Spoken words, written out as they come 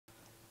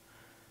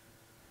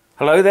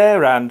Hello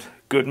there and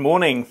good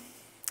morning.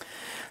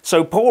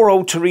 So poor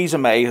old Theresa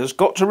May has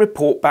got to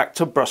report back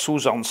to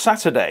Brussels on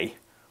Saturday.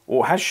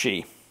 Or has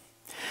she?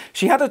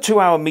 She had a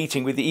 2-hour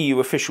meeting with the EU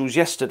officials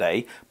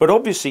yesterday, but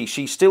obviously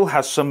she still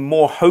has some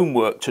more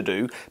homework to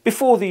do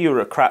before the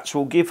Eurocrats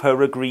will give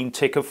her a green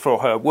tick for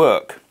her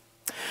work.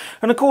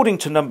 And according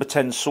to Number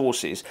 10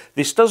 sources,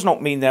 this does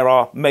not mean there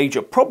are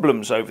major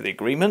problems over the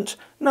agreement.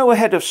 No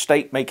head of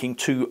state making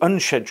 2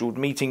 unscheduled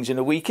meetings in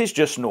a week is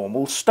just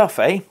normal stuff,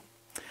 eh?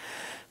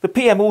 The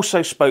PM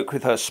also spoke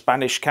with her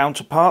Spanish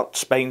counterpart,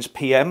 Spain's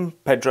PM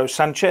Pedro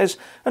Sanchez,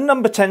 and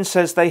Number 10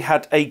 says they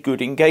had a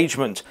good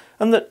engagement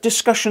and that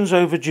discussions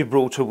over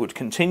Gibraltar would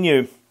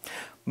continue.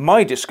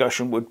 My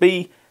discussion would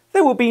be,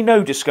 there will be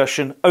no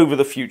discussion over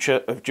the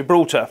future of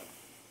Gibraltar.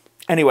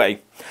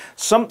 Anyway,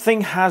 something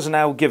has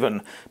now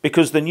given,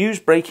 because the news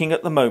breaking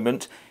at the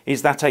moment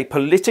is that a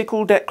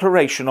political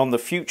declaration on the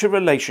future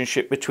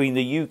relationship between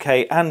the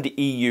UK and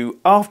EU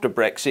after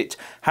Brexit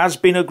has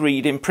been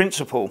agreed in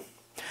principle.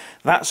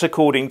 That's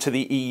according to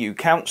the EU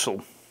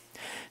Council.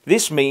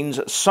 This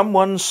means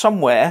someone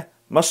somewhere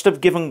must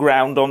have given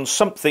ground on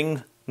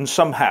something and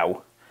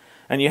somehow.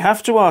 And you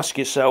have to ask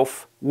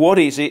yourself, what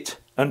is it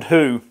and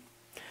who?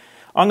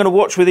 I'm going to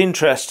watch with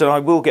interest and I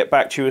will get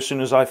back to you as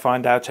soon as I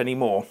find out any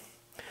more.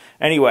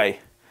 Anyway,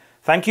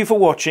 thank you for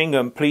watching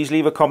and please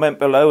leave a comment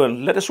below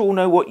and let us all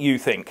know what you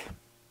think.